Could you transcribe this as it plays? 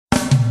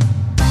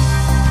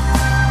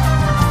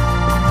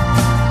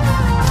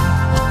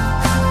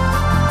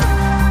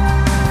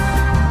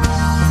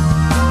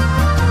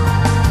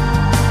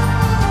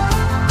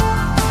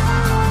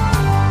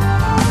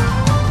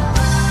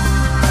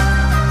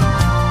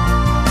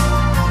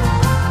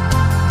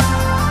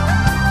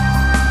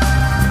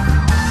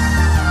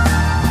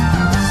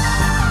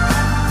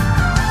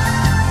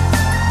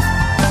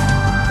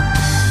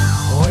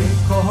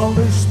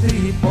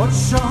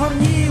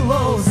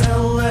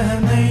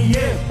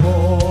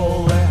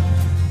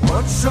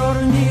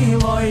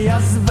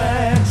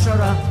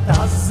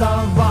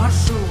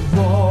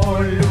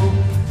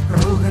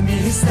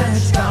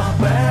містечка,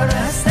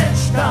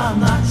 перестечка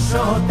на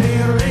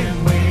 4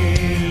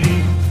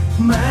 милі.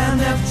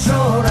 Мене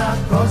вчора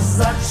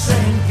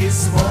козаченьки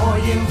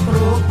своїм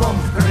трупом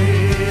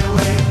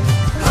вкрили.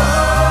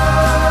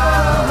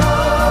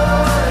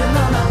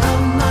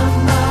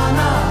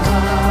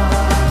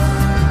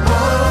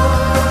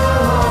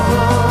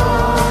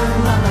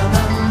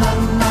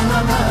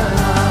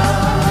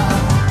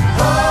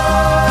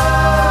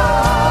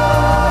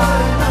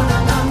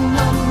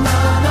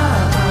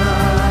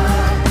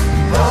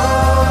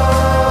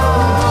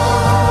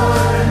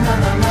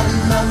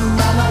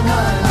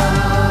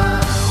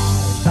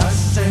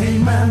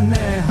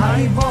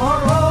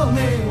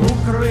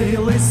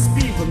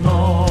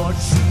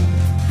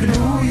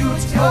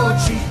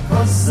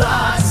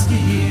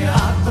 Козацькі, а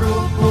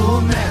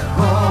трупу не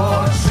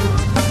хочу.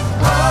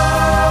 Ой,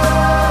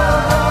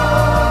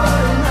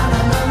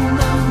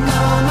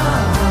 на-на-на-на-на-на.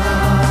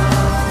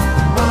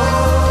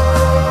 Ой,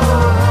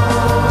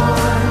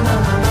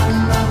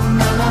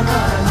 на-на-на-на-на-на.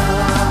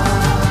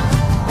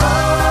 Ой,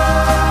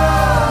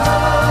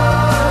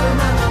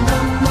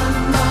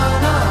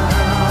 на-на-на-на-на-на.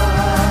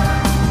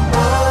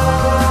 Ой,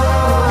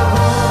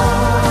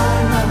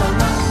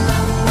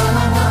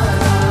 на-на-на-на-на-на.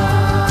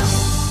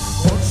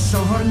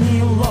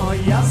 Почорніло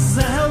я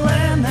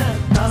зелене,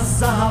 та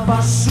за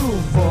вашу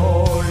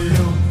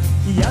волю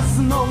я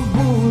знов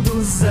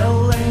буду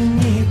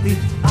зеленіти,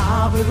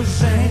 а ви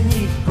вже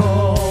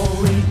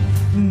ніколи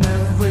не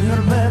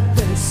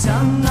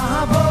вирветеся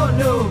на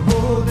волю,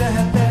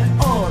 будете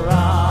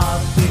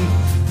орати,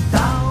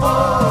 та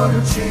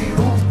орючи у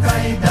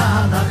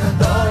кайданах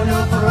долю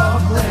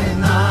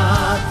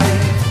проклинати.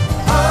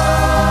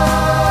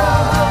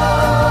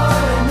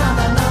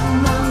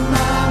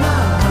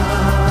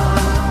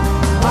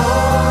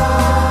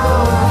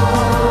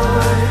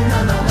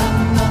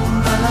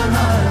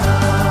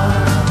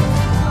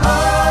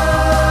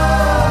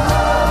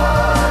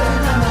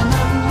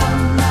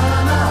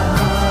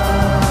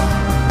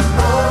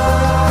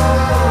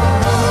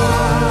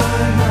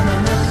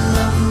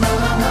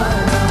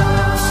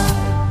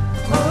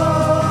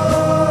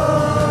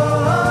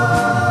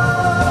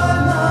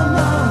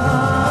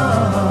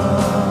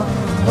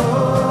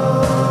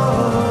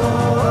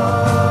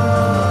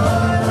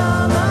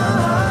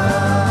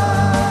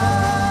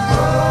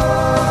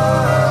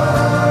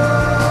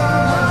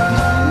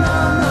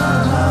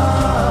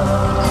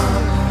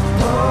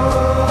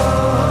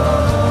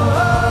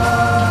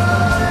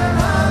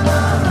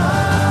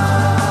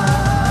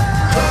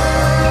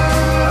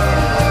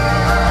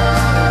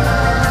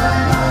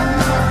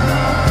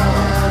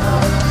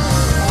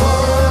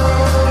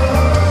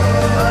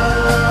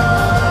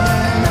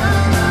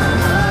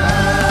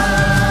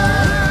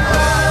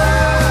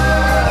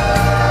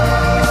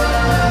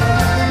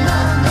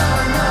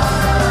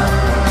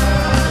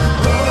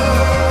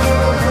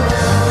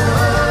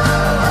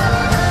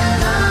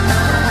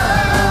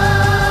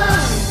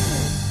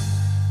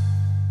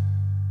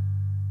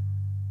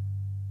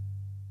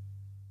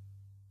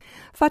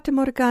 Fata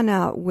Morgana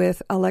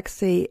with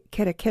Alexei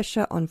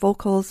Kerekesha on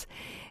vocals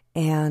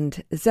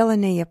and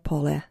Zeleneje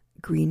Pole,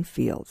 Green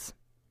Fields.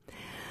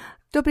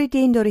 Добрий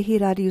день, дорогі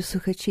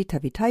радіослухачі, та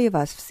вітаю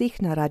вас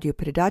всіх на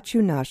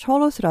радіопередачу «Наш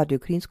голос» Радіо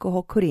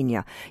Українського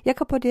коріння,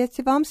 яка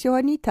подається вам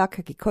сьогодні, так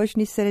як і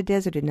кожній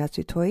середи з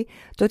 11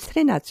 до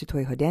 13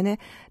 години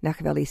на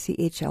хвилі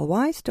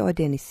CHLY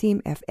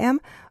 101.7 FM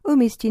у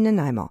місті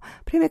Нанаймо.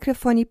 При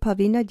мікрофоні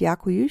Павліна,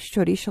 дякую,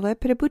 що рішили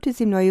перебути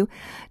зі мною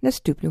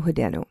наступну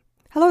годину.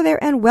 Hello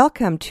there and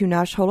welcome to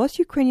Nash Holos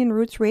Ukrainian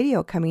Roots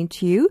Radio, coming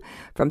to you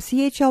from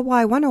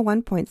CHLY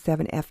 101.7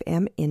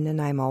 FM in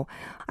Nanaimo.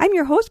 I'm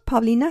your host,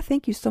 Pavlina.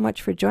 Thank you so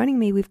much for joining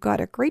me. We've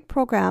got a great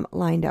program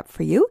lined up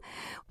for you.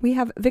 We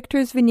have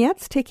Victor's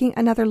vignettes taking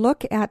another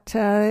look at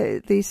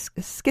the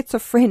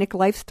schizophrenic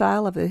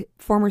lifestyle of the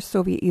former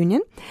Soviet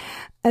Union.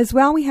 As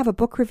well, we have a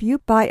book review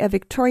by a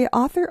Victoria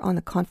author on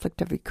the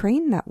conflict of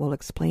Ukraine that will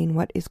explain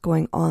what is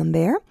going on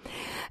there.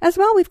 As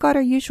well, we've got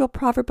our usual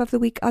proverb of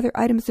the week, other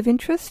items of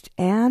interest,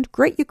 and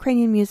great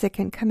Ukrainian music.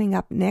 And coming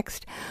up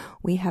next,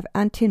 we have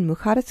Antin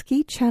Mukharsky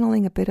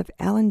channeling a bit of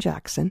Alan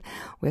Jackson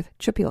with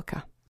Chupilka.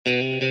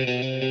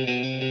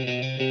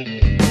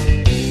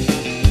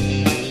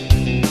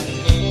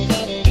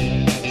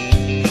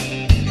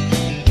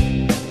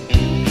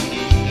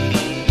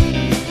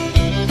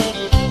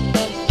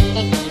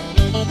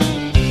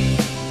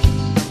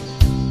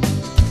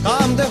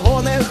 Там, де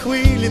гоне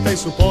хвилі, та й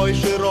супой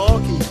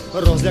широкий,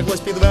 розляглось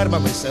під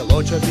вербами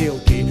село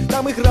Чопілки.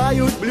 Там і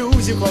грають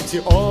блюзі хлопці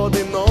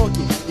одинокі,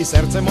 і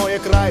серце моє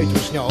крають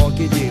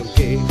вишньоокі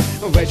дівки.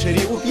 Ввечері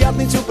у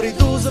п'ятницю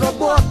прийду з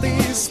роботи,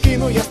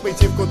 скину я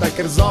спитівку та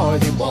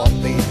керзові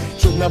боти.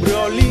 Чуб на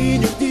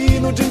бриоліню,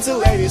 вдіну джинси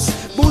Левіс,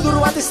 буду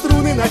рвати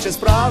струни, наче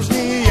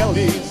справжній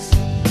Елвіс.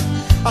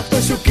 А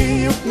хтось у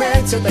Київ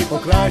пнеться та й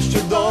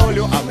покращить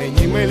долю, а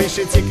мені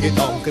милішиці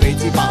квітом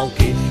криті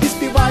балки. І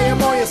співає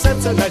моє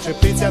серце, наче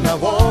птиця на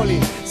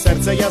волі,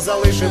 серце я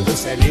залишив у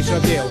селі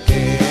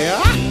Чопілки.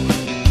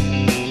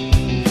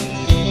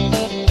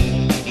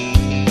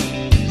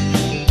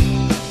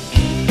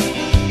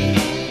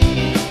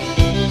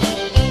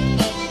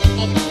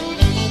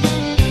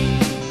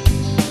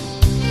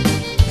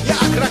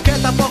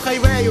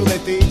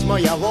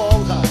 моя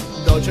Волга,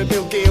 до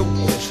Чепілків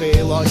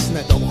лишилось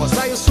недовго.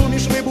 Знаю,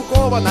 суміш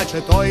вибухова,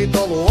 наче той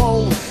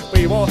толуол.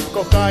 Пиво,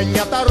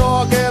 кохання та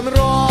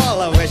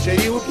рок-н-рол.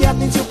 Ввечері у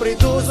п'ятницю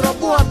прийду з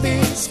роботи,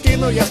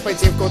 скину я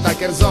спецівку та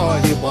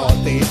керзові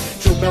боти.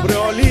 Чуб на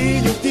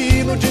бриоліню,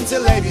 вдіну джинси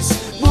Левіс,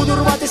 буду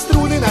рвати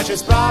струни, наче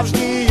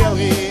справжній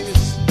Елвіс.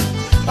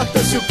 А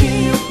хтось у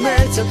Київ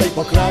пнеться, та й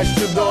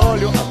покращу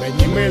долю, а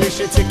мені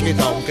миліше ці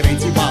квітом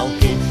криті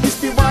балки. І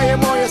співає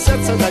моє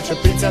серце, наче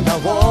птиця на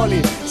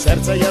волі.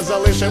 Серце я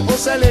залишив у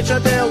селі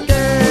Чепілки.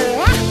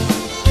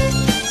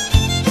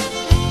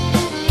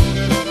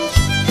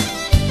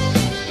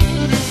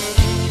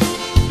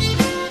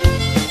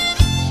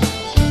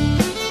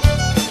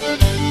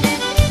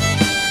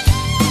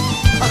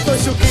 А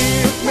хтось у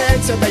Київ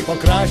пнеться, та й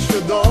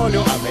покращу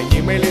долю, а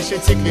мені миліше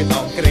ці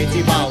квітом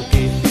криті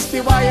балки.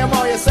 Співає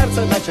моє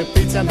серце, наче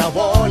птиця на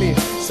волі.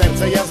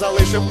 Серце я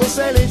залишив у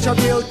селі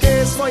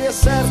Чопілки. Своє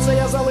серце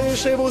я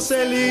залишив у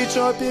селі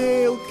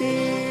Чопілки.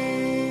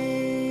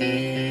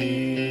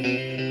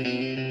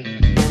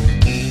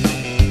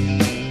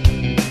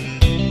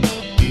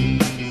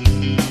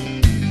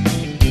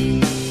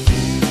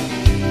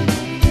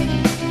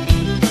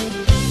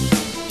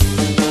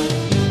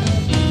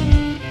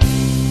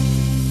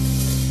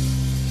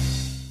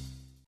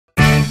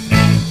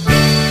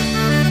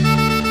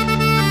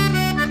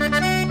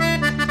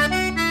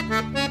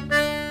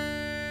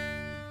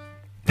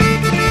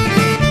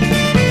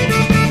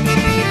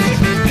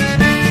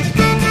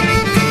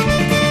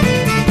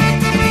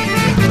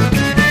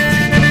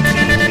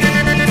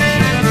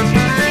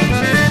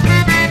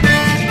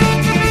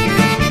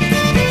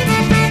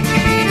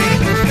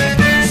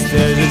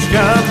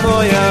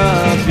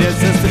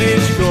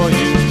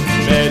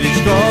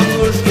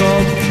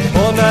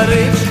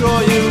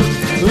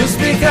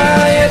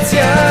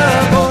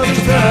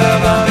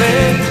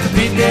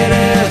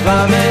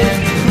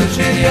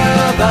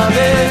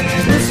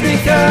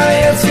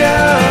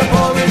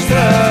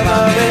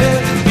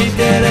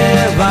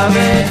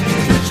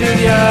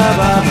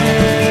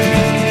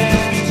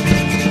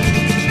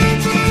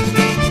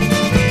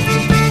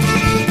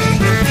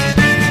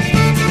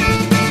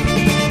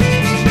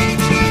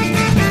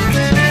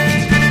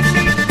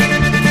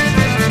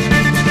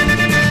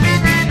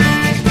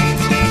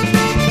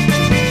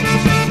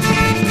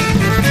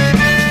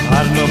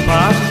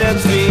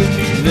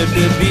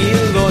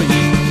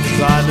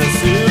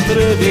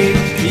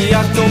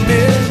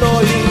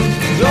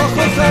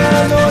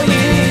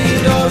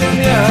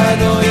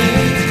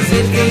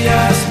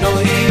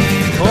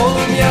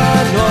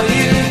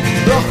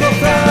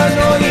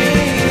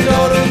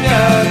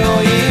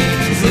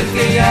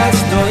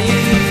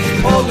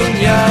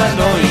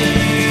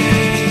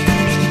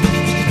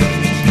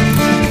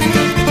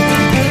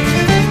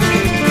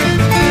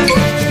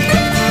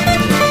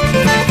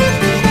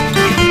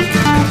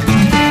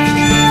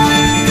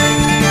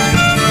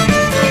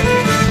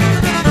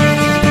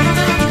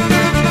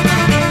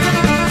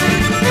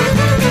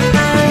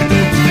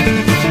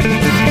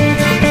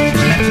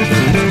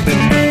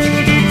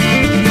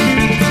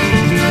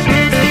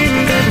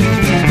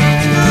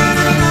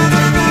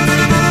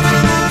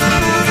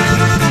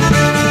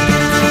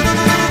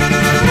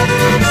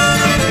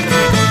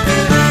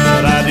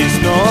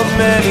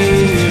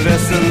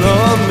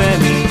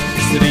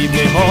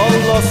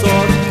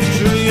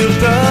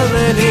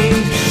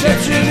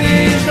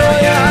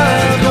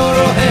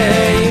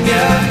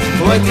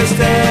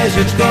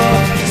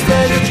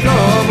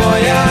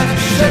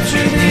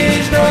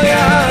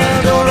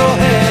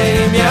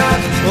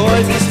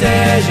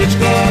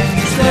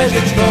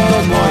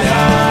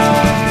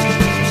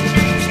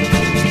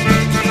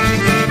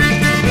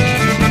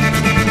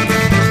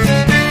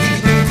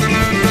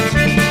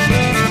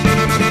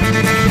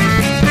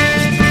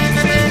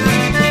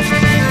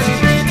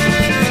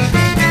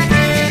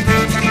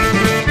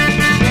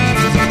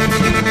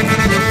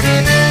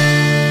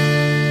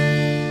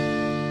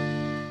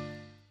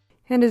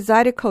 And a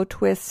Zydeco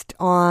twist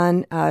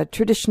on a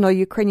traditional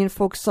Ukrainian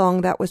folk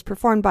song that was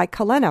performed by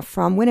Kalena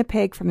from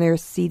Winnipeg from their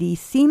CD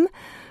 7,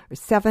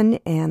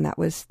 and that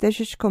was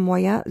Stezhechko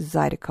Moya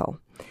Zydeco,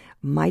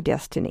 My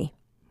Destiny.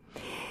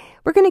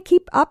 We're going to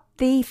keep up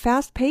the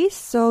fast pace,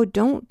 so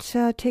don't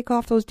take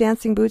off those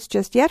dancing boots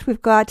just yet.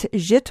 We've got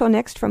Zhito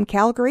next from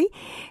Calgary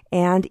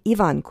and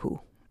Ivanku,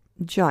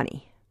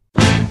 Johnny.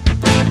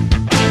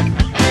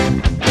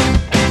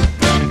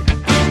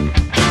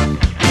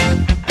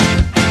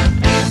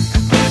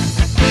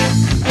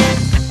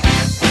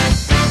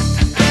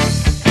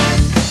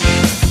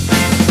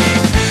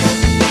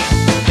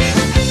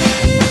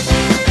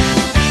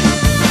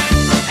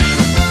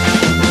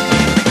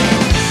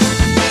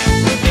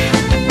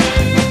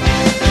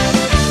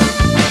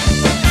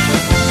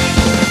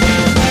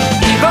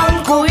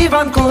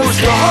 Ivanku,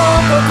 z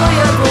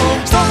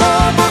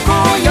toho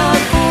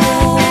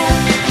pokojanku,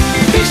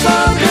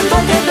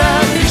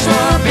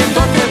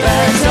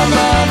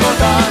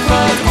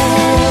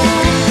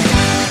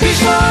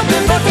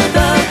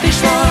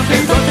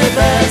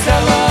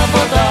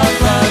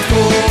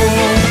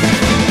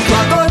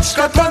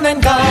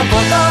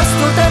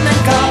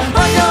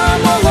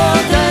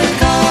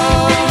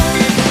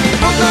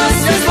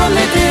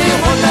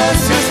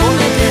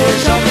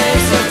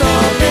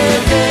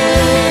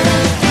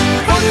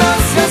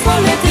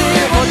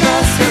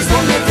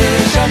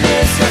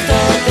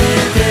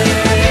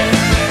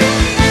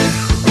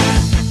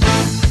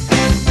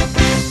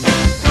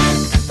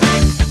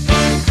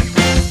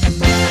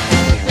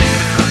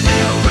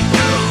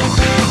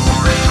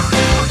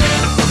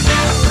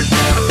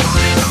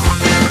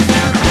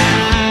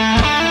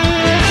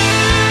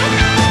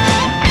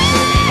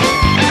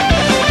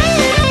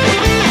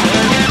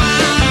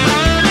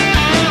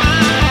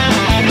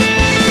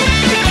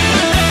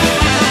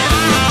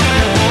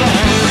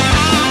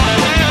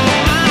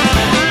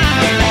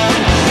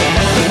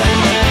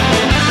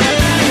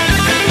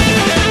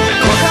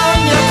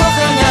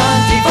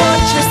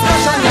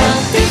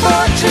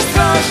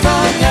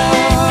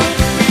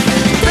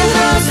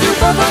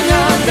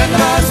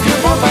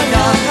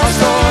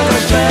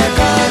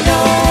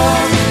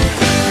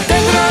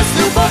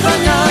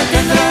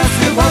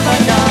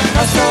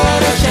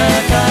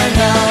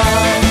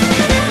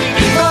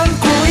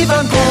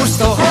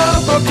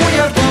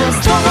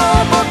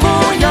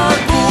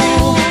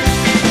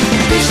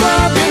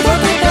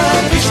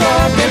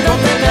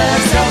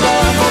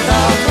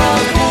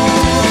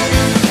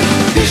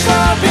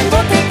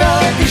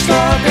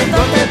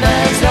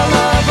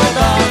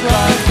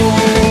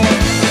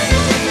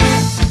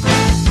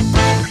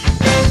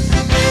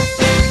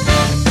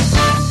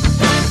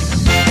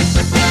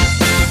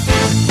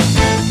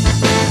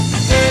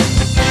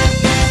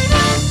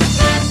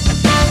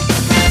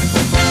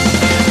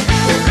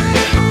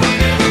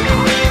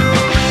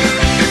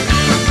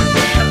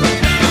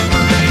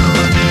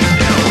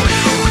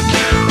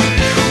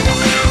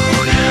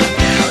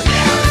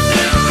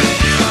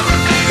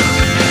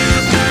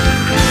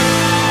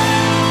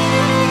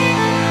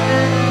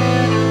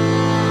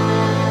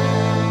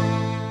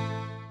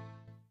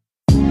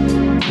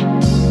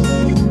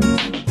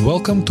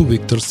 Welcome to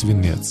Victor's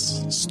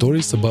Vignettes,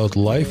 stories about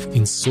life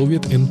in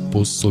Soviet and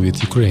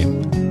post-Soviet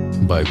Ukraine,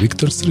 by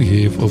Viktor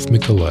Sergeyev of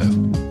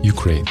Mykolaiv,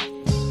 Ukraine.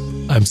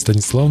 I'm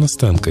Stanislav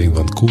Nastenko in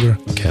Vancouver,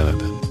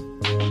 Canada.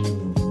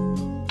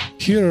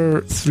 Here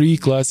are 3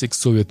 classic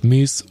Soviet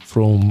myths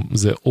from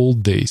the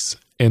old days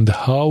and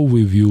how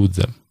we viewed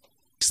them.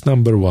 Myth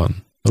number 1.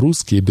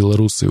 Русские,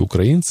 белорусы и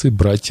украинцы –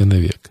 братья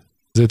навек.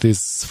 That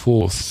is,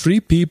 for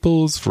 3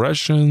 peoples,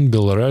 Russian,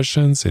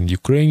 Belarusians and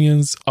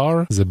Ukrainians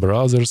are the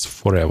brothers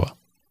forever.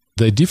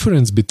 The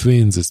difference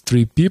between these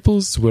 3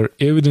 peoples were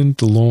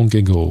evident long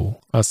ago,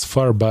 as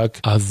far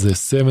back as the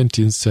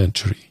 17th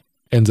century.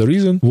 And the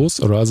reason was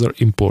rather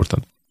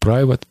important –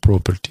 private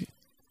property.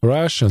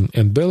 Russian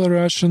and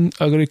Belarusian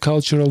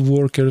agricultural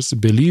workers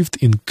believed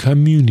in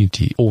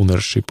community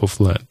ownership of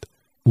land,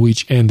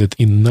 which ended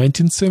in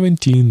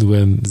 1917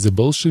 when the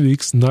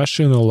Bolsheviks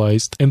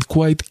nationalized, and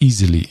quite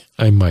easily,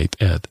 I might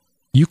add.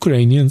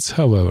 Ukrainians,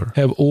 however,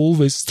 have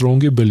always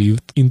strongly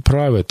believed in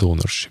private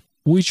ownership,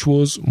 which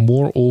was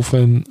more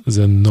often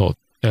than not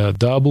a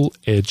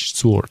double-edged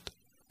sword.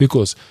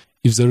 Because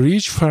if the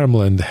rich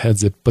farmland had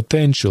the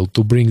potential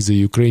to bring the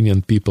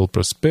Ukrainian people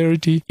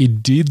prosperity,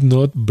 it did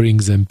not bring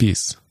them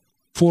peace.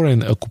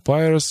 Foreign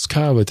occupiers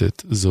coveted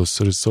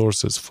those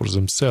resources for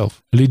themselves,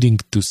 leading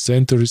to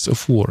centuries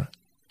of war.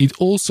 It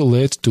also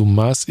led to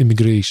mass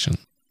immigration.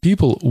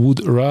 People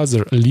would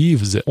rather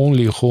leave the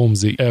only home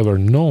they ever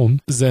known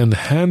than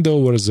hand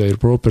over their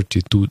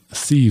property to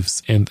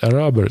thieves and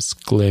robbers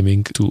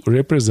claiming to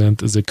represent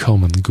the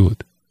common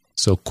good.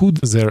 So could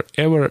there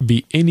ever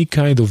be any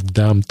kind of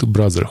damned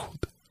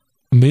brotherhood?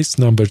 Myth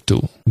number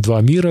 2.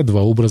 Два мира,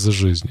 два образа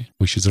жизни,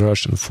 which is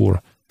Russian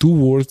for 2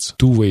 worlds,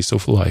 2 ways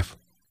of life.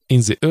 In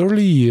the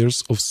early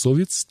years of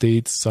Soviet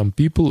state, some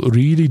people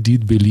really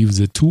did believe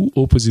that 2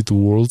 opposite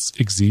worlds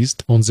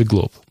exist on the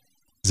globe.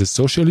 The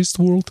socialist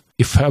world,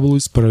 a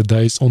fabulous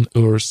paradise on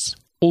earth,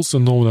 also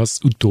known as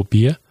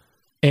utopia,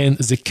 and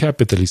the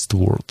capitalist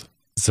world,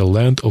 the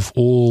land of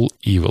all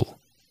evil.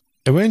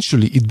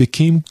 Eventually, it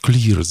became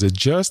clear that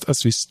just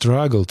as we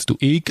struggled to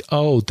eke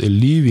out a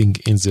living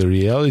in the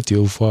reality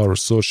of our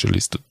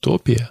socialist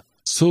utopia,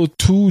 so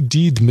too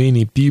did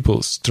many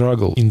people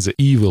struggle in the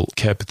evil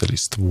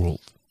capitalist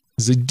world.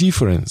 The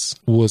difference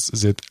was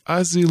that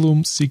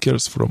asylum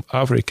seekers from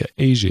Africa,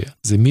 Asia,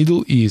 the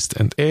Middle East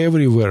and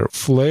everywhere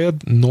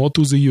fled not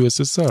to the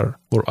USSR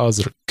or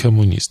other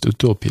communist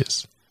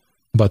utopias,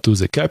 but to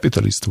the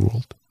capitalist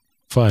world.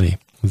 Funny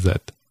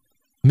that.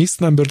 Myth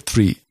number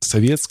 3.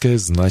 Советское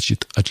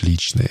значит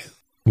отличное,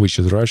 which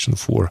is Russian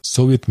for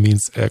Soviet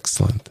means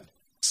excellent.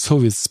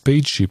 Soviet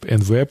spaceship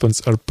and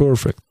weapons are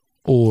perfect,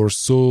 or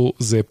so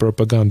the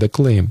propaganda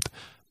claimed,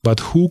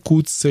 but who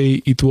could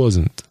say it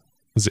wasn't?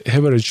 The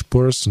average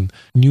person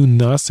knew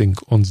nothing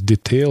on the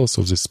details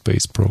of the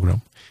space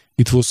program.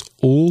 It was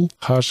all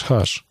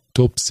hush-hush,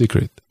 top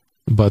secret.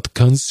 But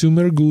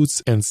consumer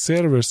goods and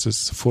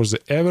services for the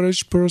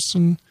average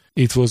person,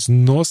 it was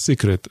no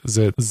secret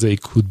that they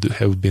could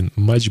have been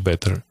much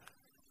better,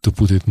 to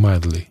put it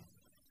mildly.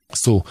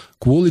 So,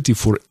 quality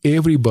for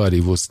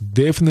everybody was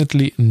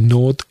definitely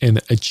not an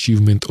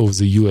achievement of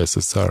the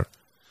USSR.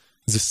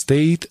 The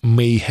state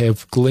may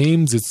have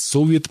claimed that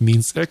Soviet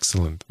means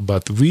excellent,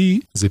 but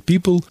we, the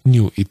people,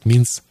 knew it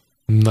means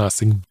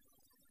nothing.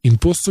 In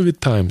post-Soviet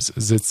times,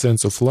 that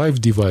sense of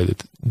life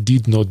divided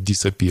did not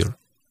disappear.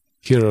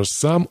 Here are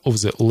some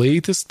of the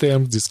latest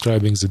terms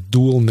describing the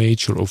dual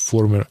nature of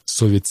former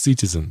Soviet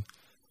citizen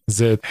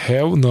that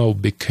have now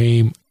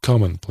become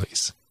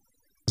commonplace.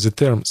 The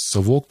term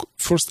Sovok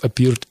first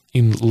appeared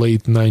in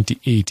late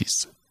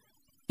 1980s.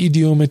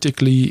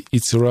 Idiomatically,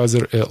 it's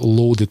rather a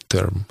loaded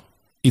term.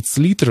 Its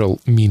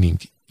literal meaning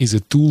is a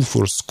tool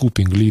for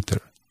scooping litter.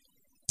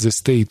 The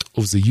state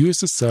of the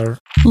USSR.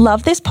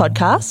 Love this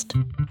podcast?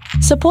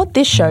 Support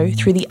this show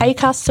through the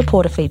Acast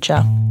supporter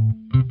feature.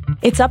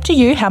 It's up to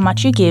you how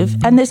much you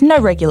give, and there's no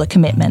regular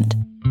commitment.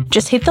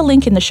 Just hit the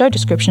link in the show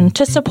description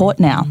to support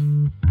now.